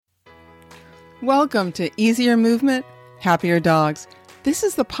Welcome to Easier Movement, Happier Dogs. This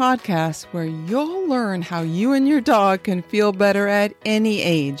is the podcast where you'll learn how you and your dog can feel better at any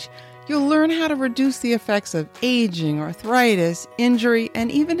age. You'll learn how to reduce the effects of aging, arthritis, injury,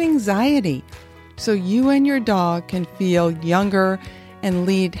 and even anxiety, so you and your dog can feel younger and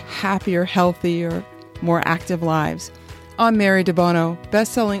lead happier, healthier, more active lives. I'm Mary DeBono,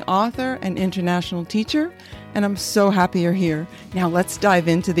 best-selling author and international teacher, and I'm so happy you're here. Now let's dive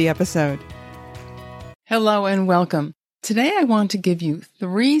into the episode. Hello and welcome. Today I want to give you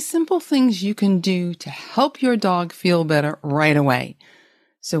 3 simple things you can do to help your dog feel better right away.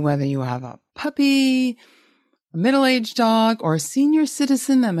 So whether you have a puppy, a middle-aged dog, or a senior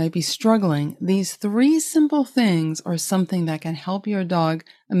citizen that might be struggling, these 3 simple things are something that can help your dog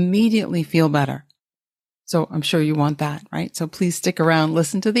immediately feel better. So I'm sure you want that, right? So please stick around,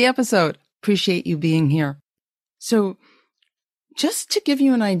 listen to the episode. Appreciate you being here. So just to give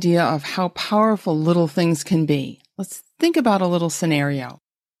you an idea of how powerful little things can be, let's think about a little scenario.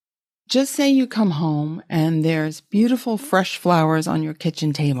 Just say you come home and there's beautiful fresh flowers on your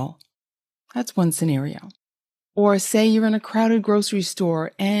kitchen table. That's one scenario. Or say you're in a crowded grocery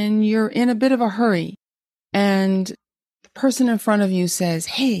store and you're in a bit of a hurry and the person in front of you says,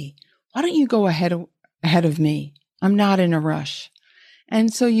 "Hey, why don't you go ahead of me? I'm not in a rush."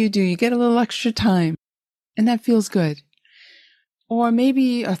 And so you do, you get a little extra time and that feels good. Or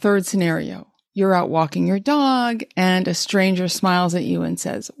maybe a third scenario. You're out walking your dog and a stranger smiles at you and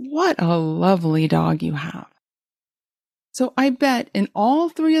says, "What a lovely dog you have." So I bet in all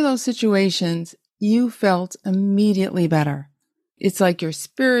 3 of those situations, you felt immediately better. It's like your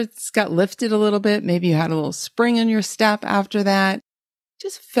spirits got lifted a little bit. Maybe you had a little spring in your step after that.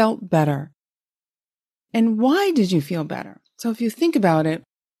 Just felt better. And why did you feel better? So if you think about it,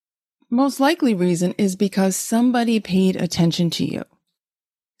 most likely reason is because somebody paid attention to you.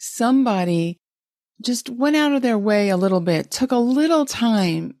 Somebody just went out of their way a little bit, took a little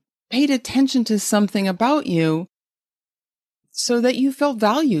time, paid attention to something about you so that you felt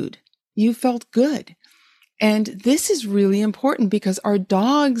valued. You felt good. And this is really important because our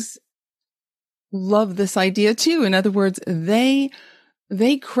dogs love this idea too. In other words, they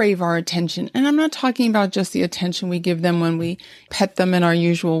crave our attention. And I'm not talking about just the attention we give them when we pet them in our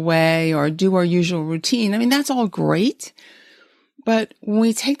usual way or do our usual routine. I mean, that's all great. But when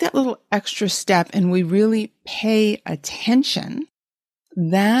we take that little extra step and we really pay attention,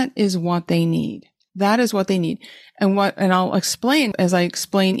 that is what they need. That is what they need. And I'll explain as I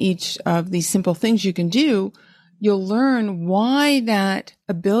explain each of these simple things you can do, you'll learn why that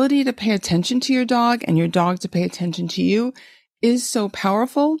ability to pay attention to your dog and your dog to pay attention to you is so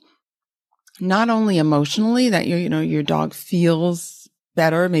powerful, not only emotionally that your dog feels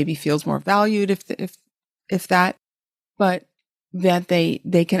better, maybe feels more valued if that, but that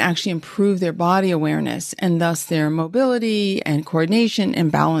they can actually improve their body awareness and thus their mobility and coordination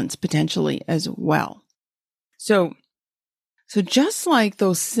and balance potentially as well. So just like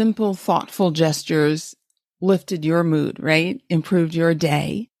those simple, thoughtful gestures lifted your mood, right? Improved your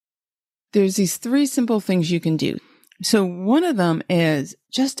day. There's these 3 simple things you can do. So one of them is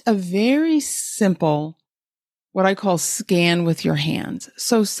just a very simple, what I call scan with your hands.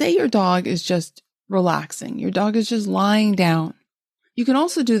 So say your dog is just relaxing. Your dog is just lying down. You can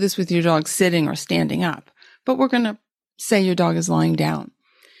also do this with your dog sitting or standing up, but we're going to say your dog is lying down.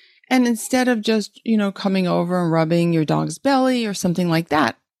 And instead of just, coming over and rubbing your dog's belly or something like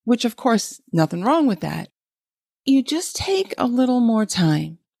that, which of course, nothing wrong with that, you just take a little more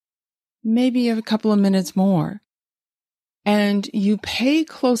time, maybe a couple of minutes more. And you pay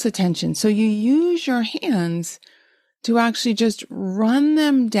close attention. So you use your hands to actually just run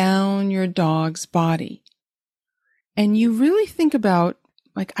them down your dog's body. And you really think about,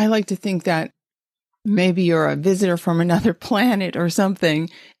 like, I like to think that maybe you're a visitor from another planet or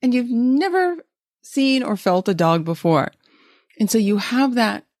something, and you've never seen or felt a dog before. And so you have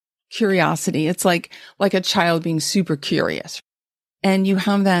that curiosity. It's like a child being super curious. And you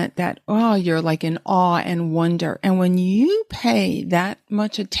have that, you're like in awe and wonder. And when you pay that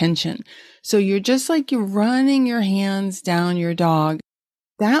much attention, so you're just like you're running your hands down your dog,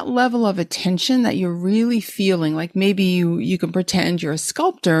 that level of attention that you're really feeling, like maybe you can pretend you're a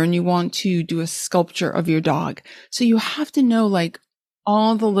sculptor and you want to do a sculpture of your dog. So you have to know like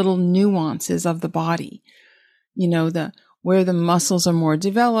all the little nuances of the body, where the muscles are more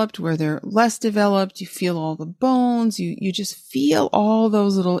developed, where they're less developed. You feel all the bones. You just feel all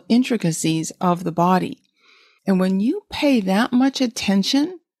those little intricacies of the body. And when you pay that much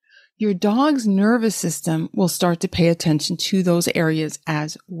attention, your dog's nervous system will start to pay attention to those areas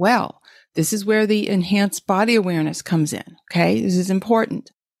as well. This is where the enhanced body awareness comes in. Okay. This is important.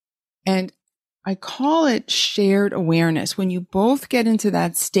 And I call it shared awareness. When you both get into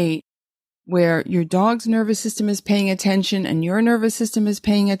that state where your dog's nervous system is paying attention and your nervous system is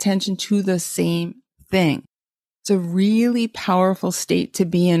paying attention to the same thing. It's a really powerful state to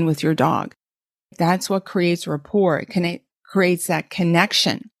be in with your dog. That's what creates rapport. It creates that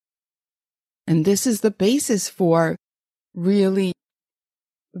connection. And this is the basis for really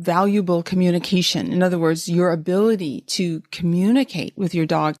valuable communication. In other words, your ability to communicate with your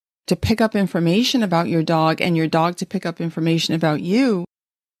dog, to pick up information about your dog and your dog to pick up information about you,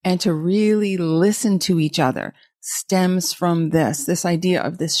 and to really listen to each other stems from this idea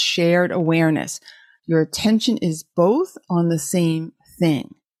of this shared awareness. Your attention is both on the same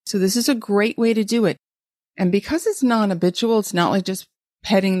thing. So this is a great way to do it. And because it's non-habitual, it's not like just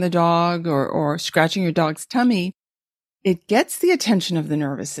petting the dog or scratching your dog's tummy. It gets the attention of the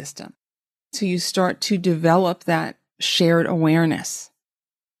nervous system. So you start to develop that shared awareness.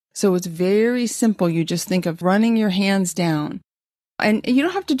 So it's very simple. You just think of running your hands down. And you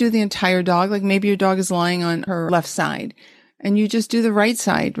don't have to do the entire dog. Like maybe your dog is lying on her left side and you just do the right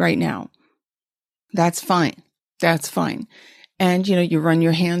side right now. That's fine. That's fine. And, you run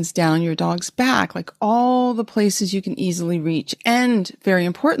your hands down your dog's back, like all the places you can easily reach. And very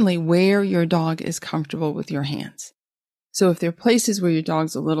importantly, where your dog is comfortable with your hands. So if there are places where your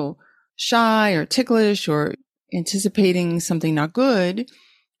dog's a little shy or ticklish or anticipating something not good,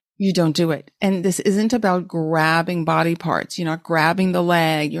 you don't do it. And this isn't about grabbing body parts. You're not grabbing the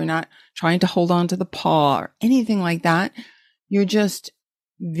leg. You're not trying to hold on to the paw or anything like that. You're just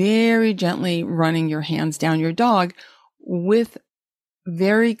very gently running your hands down your dog with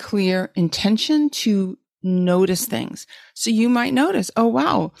very clear intention to notice things. So you might notice, oh,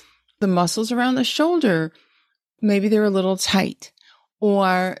 wow, the muscles around the shoulder, maybe they're a little tight.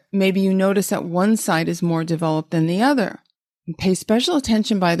 Or maybe you notice that one side is more developed than the other. And pay special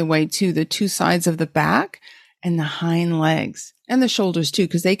attention, by the way, to the two sides of the back and the hind legs and the shoulders too,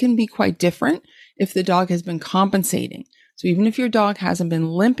 because they can be quite different if the dog has been compensating. So even if your dog hasn't been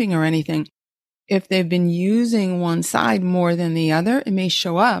limping or anything, if they've been using one side more than the other, it may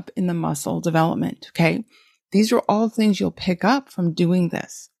show up in the muscle development. Okay. These are all things you'll pick up from doing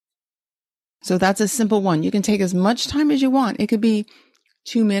this. So that's a simple one. You can take as much time as you want. It could be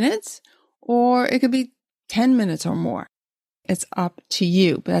 2 minutes or it could be 10 minutes or more. It's up to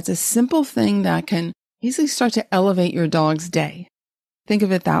you, but that's a simple thing that can easily start to elevate your dog's day. Think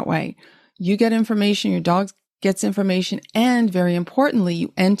of it that way. You get information, your dog gets information, and very importantly,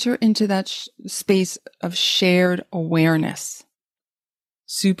 you enter into that space of shared awareness.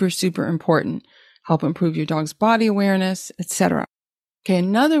 Super, super important. Help improve your dog's body awareness, etc. Okay,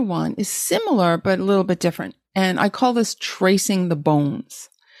 another one is similar, but a little bit different. And I call this tracing the bones.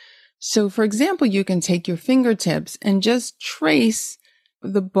 So for example, you can take your fingertips and just trace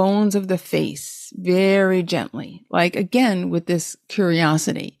the bones of the face very gently, like again, with this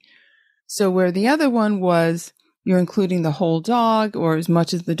curiosity. So where the other one was, you're including the whole dog or as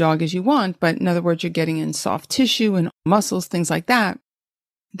much as the dog as you want, but in other words, you're getting in soft tissue and muscles, things like that.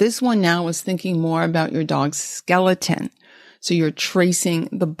 This one now is thinking more about your dog's skeleton. So you're tracing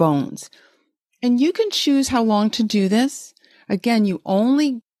the bones. And you can choose how long to do this. Again, you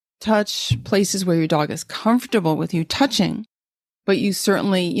only touch places where your dog is comfortable with you touching. But you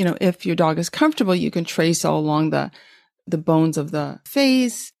certainly, if your dog is comfortable, you can trace all along the bones of the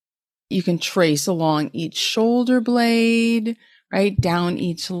face. You can trace along each shoulder blade, right? Down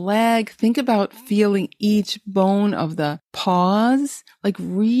each leg. Think about feeling each bone of the paws. Like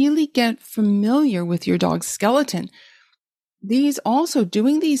really get familiar with your dog's skeleton.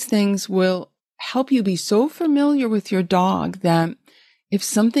 Doing these things will help you be so familiar with your dog that if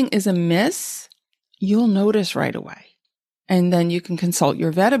something is amiss, you'll notice right away. And then you can consult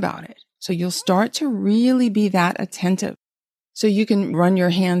your vet about it. So you'll start to really be that attentive. So you can run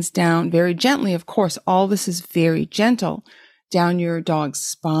your hands down very gently. Of course, all this is very gentle down your dog's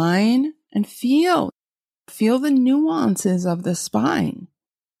spine and feel the nuances of the spine.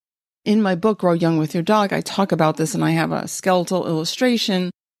 In my book, Grow Young with Your Dog, I talk about this and I have a skeletal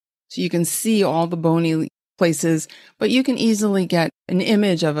illustration so you can see all the bony places, but you can easily get an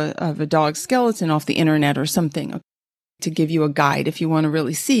image of a dog's skeleton off the internet or something to give you a guide if you want to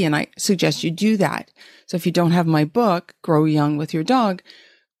really see. And I suggest you do that. So if you don't have my book, Grow Young with Your Dog,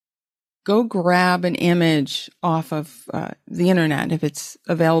 go grab an image off of the internet if it's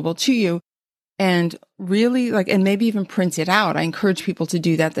available to you and really and maybe even print it out. I encourage people to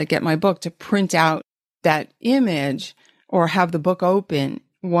do that get my book, to print out that image or have the book open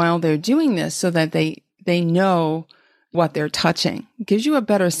while they're doing this so that they know what they're touching. It gives you a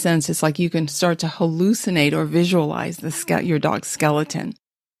better sense. It's like you can start to hallucinate or visualize your dog's skeleton.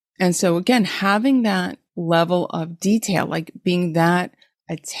 And so again, having that level of detail, like being that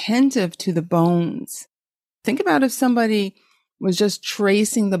attentive to the bones. Think about if somebody was just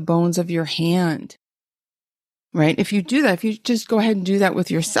tracing the bones of your hand, right? If you do that, if you just go ahead and do that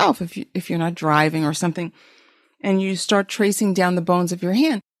with yourself, if you're not driving or something, and you start tracing down the bones of your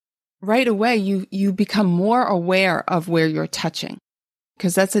hand, right away, you become more aware of where you're touching,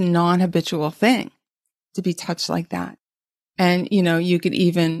 because that's a non-habitual thing to be touched like that. And, you could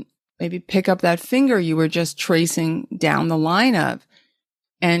even maybe pick up that finger you were just tracing down the line of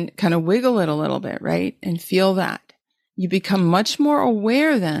and kind of wiggle it a little bit, right? And feel that. You become much more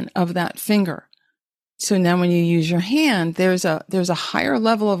aware then of that finger. So now when you use your hand, there's a higher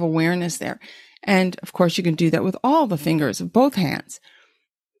level of awareness there. And of course, you can do that with all the fingers of both hands.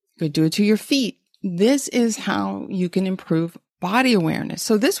 You could do it to your feet. This is how you can improve body awareness.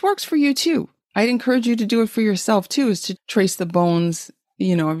 So this works for you too. I'd encourage you to do it for yourself too, is to trace the bones,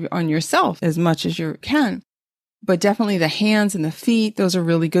 on yourself as much as you can. But definitely the hands and the feet, those are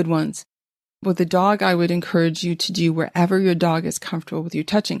really good ones. With the dog, I would encourage you to do wherever your dog is comfortable with you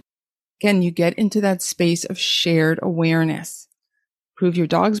touching. Again, you get into that space of shared awareness. Improve your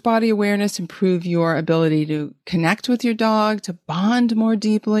dog's body awareness, improve your ability to connect with your dog, to bond more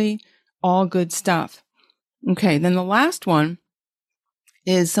deeply, all good stuff. Okay, then the last one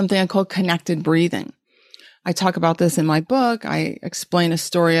is something I call connected breathing. I talk about this in my book. I explain a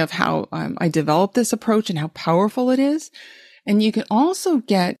story of how I developed this approach and how powerful it is. And you can also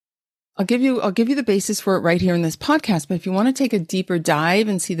I'll give you the basis for it right here in this podcast. But if you want to take a deeper dive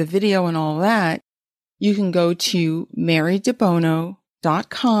and see the video and all that, you can go to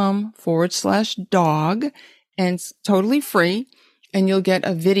marydebono.com/dog, and it's totally free. And you'll get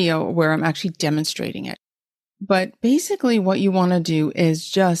a video where I'm actually demonstrating it. But basically what you want to do is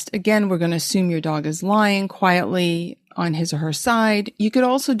just, again, we're going to assume your dog is lying quietly on his or her side. You could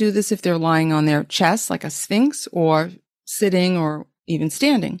also do this if they're lying on their chest like a sphinx, or sitting, or even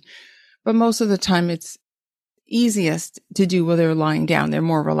standing. But most of the time it's easiest to do while they're lying down. They're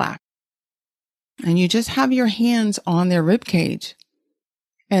more relaxed. And you just have your hands on their rib cage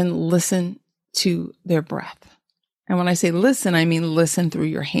and listen to their breath. And when I say listen, I mean listen through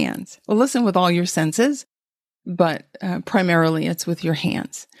your hands. Well, listen with all your senses, but primarily it's with your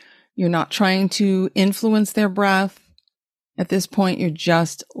hands. You're not trying to influence their breath. At this point, you're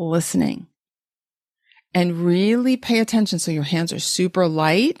just listening. And really pay attention so your hands are super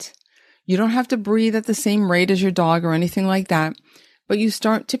light. You don't have to breathe at the same rate as your dog or anything like that, but you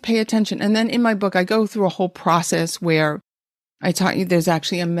start to pay attention. And then in my book, I go through a whole process where I taught you there's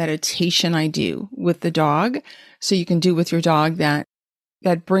actually a meditation I do with the dog. So you can do with your dog that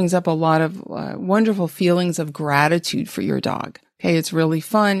brings up a lot of wonderful feelings of gratitude for your dog. Okay, it's really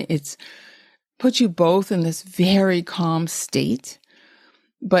fun. It's puts you both in this very calm state.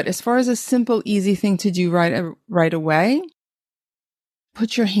 But as far as a simple, easy thing to do right away,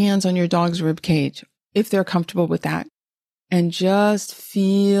 put your hands on your dog's rib cage if they're comfortable with that, and just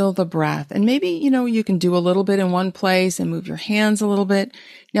feel the breath. And maybe, you can do a little bit in one place and move your hands a little bit.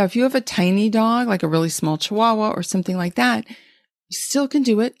 Now, if you have a tiny dog, like a really small Chihuahua or something like that, you still can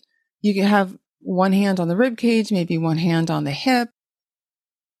do it. You can have one hand on the rib cage, maybe one hand on the hip.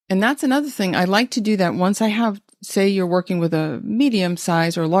 And that's another thing. I like to do that once I have, say you're working with a medium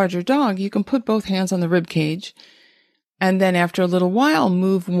size or larger dog, you can put both hands on the rib cage. And then after a little while,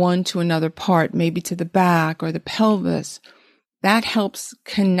 move one to another part, maybe to the back or the pelvis. That helps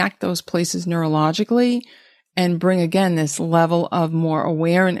connect those places neurologically and bring, again, this level of more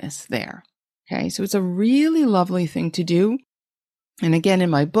awareness there. Okay, so it's a really lovely thing to do. And again, in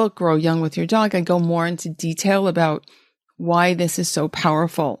my book, Grow Young with Your Dog, I go more into detail about why this is so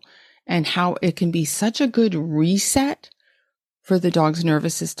powerful and how it can be such a good reset for the dog's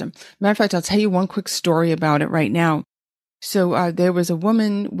nervous system. Matter of fact, I'll tell you one quick story about it right now. So there was a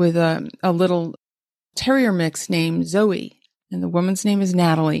woman with a little terrier mix named Zoe, and the woman's name is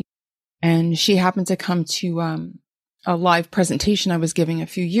Natalie. And she happened to come to a live presentation I was giving a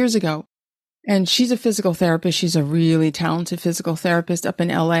few years ago. And she's a physical therapist. She's a really talented physical therapist up in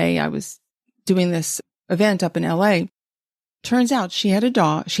LA. I was doing this event up in LA. Turns out she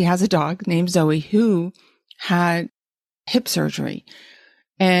has a dog named Zoe who had hip surgery.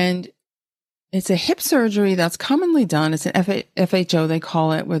 And it's a hip surgery that's commonly done. It's an FHO, they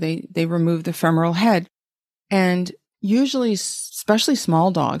call it, where they remove the femoral head. And usually, especially small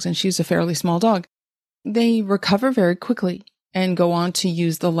dogs, and she's a fairly small dog, they recover very quickly and go on to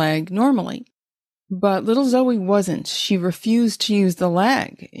use the leg normally. But little Zoe wasn't. She refused to use the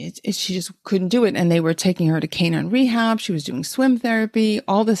leg. She just couldn't do it. And they were taking her to canine rehab. She was doing swim therapy,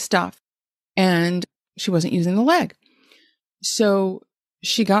 all this stuff. And she wasn't using the leg. So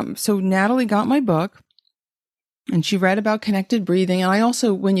Natalie got my book and she read about connected breathing. And I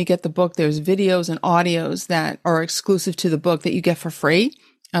also, when you get the book, there's videos and audios that are exclusive to the book that you get for free.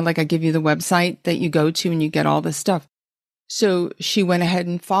 And I give you the website that you go to and you get all this stuff. So she went ahead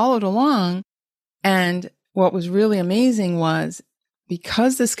and followed along. And what was really amazing was,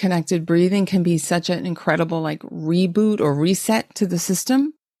 because this connected breathing can be such an incredible reboot or reset to the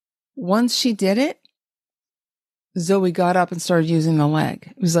system, once she did it, Zoe got up and started using the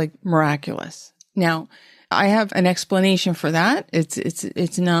leg. It was miraculous. Now, I have an explanation for that.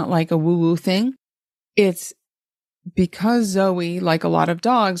 It's not like a woo-woo thing. It's because Zoe, like a lot of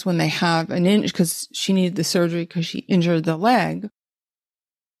dogs, when they have an injury, because she needed the surgery because she injured the leg,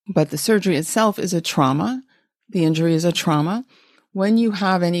 but the surgery itself is a trauma. The injury is a trauma. When you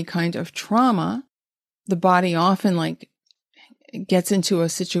have any kind of trauma, the body often gets into a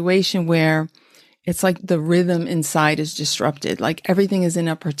situation where it's like the rhythm inside is disrupted. Everything is in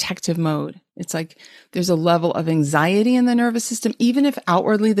a protective mode. It's there's a level of anxiety in the nervous system. Even if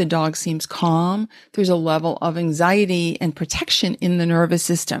outwardly the dog seems calm, there's a level of anxiety and protection in the nervous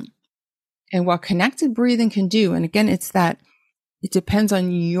system. And what connected breathing can do, and again, it's that it depends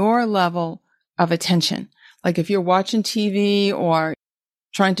on your level of attention. If you're watching TV or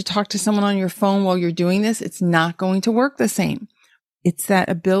trying to talk to someone on your phone while you're doing this, it's not going to work the same. It's that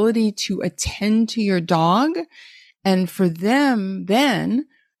ability to attend to your dog and for them then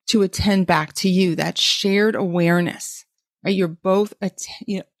to attend back to you, that shared awareness, right? You're both,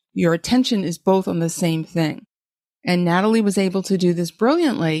 your attention is both on the same thing. And Natalie was able to do this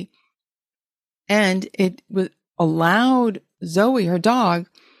brilliantly. And it allowed Zoe, her dog,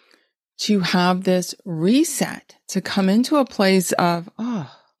 to have this reset, to come into a place of,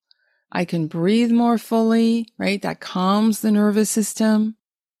 I can breathe more fully, right? That calms the nervous system.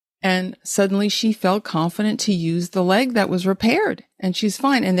 And suddenly she felt confident to use the leg that was repaired and she's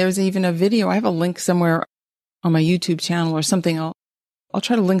fine. And there's even a video. I have a link somewhere on my YouTube channel or something. I'll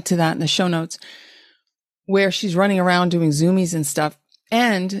try to link to that in the show notes, where she's running around doing zoomies and stuff.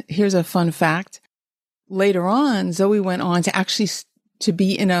 And here's a fun fact. Later on, Zoe went on to actually to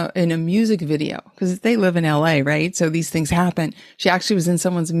be in a music video, because they live in LA, right? So these things happen. She actually was in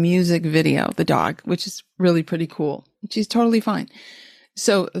someone's music video, the dog, which is really pretty cool. She's totally fine.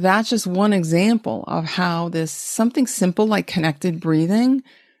 So that's just one example of how this something simple like connected breathing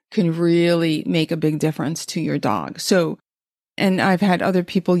can really make a big difference to your dog. So, and I've had other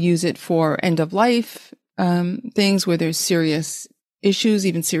people use it for end of life things where there's serious issues,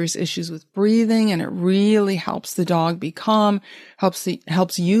 even serious issues with breathing, and it really helps the dog be calm,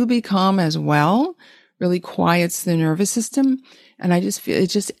 helps you be calm as well, really quiets the nervous system. And I just feel it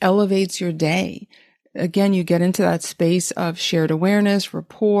just elevates your day. Again, you get into that space of shared awareness,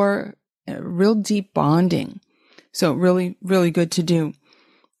 rapport, real deep bonding. So really, really good to do.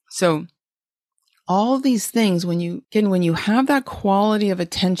 So all of these things, when you have that quality of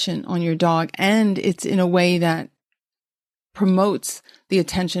attention on your dog, and it's in a way that promotes the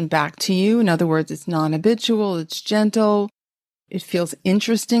attention back to you. In other words, it's non-habitual, it's gentle, it feels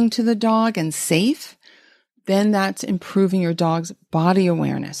interesting to the dog and safe. Then that's improving your dog's body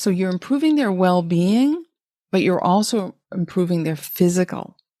awareness. So you're improving their well-being, but you're also improving their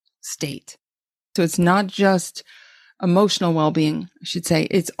physical state. So it's not just emotional well-being, I should say.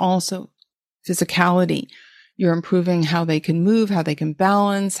 It's also physicality. You're improving how they can move, how they can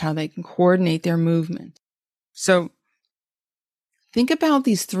balance, how they can coordinate their movement. So think about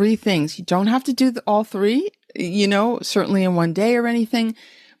these three things. You don't have to do all three, certainly in one day or anything,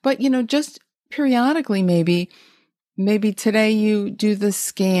 but, just periodically, maybe today you do the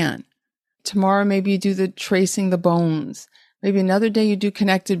scan. Tomorrow, maybe you do the tracing the bones. Maybe another day you do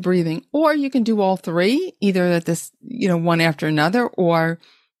connected breathing, or you can do all three, either at this, one after another or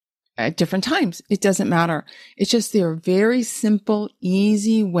at different times. It doesn't matter. It's just there are very simple,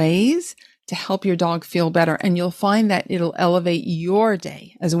 easy ways to help your dog feel better. And you'll find that it'll elevate your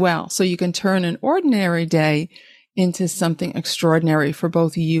day as well. So you can turn an ordinary day into something extraordinary for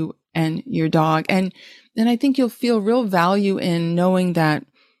both you and your dog. And I think you'll feel real value in knowing that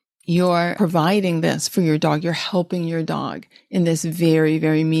you're providing this for your dog. You're helping your dog in this very,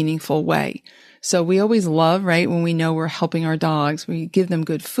 very meaningful way. So we always love, right, when we know we're helping our dogs. We give them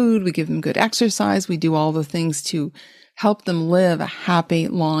good food. We give them good exercise. We do all the things to help them live a happy,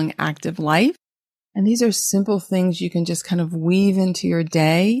 long, active life. And these are simple things you can just kind of weave into your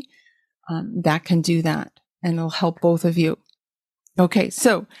day that can do that. And it'll help both of you. Okay,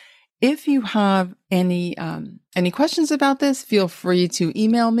 so if you have any questions about this, feel free to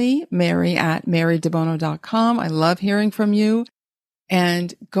email me, mary@marydebono.com. I love hearing from you.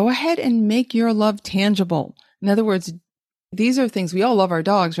 And go ahead and make your love tangible. In other words, These are things, we all love our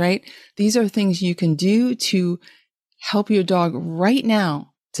dogs, right? These are things you can do to help your dog right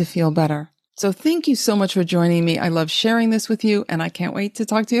now to feel better. So thank you so much for joining me. I love sharing this with you, and I can't wait to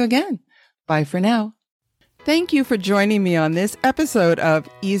talk to you again. Bye for now. Thank you for joining me on this episode of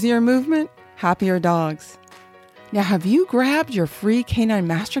Easier Movement, Happier Dogs. Now, have you grabbed your free Canine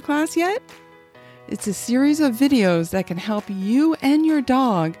Masterclass yet? It's a series of videos that can help you and your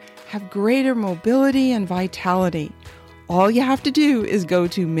dog have greater mobility and vitality. All you have to do is go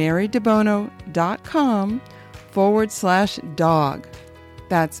to marydebono.com/dog.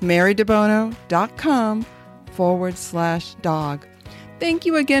 That's marydebono.com/dog. Thank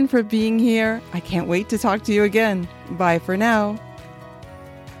you again for being here. I can't wait to talk to you again. Bye for now.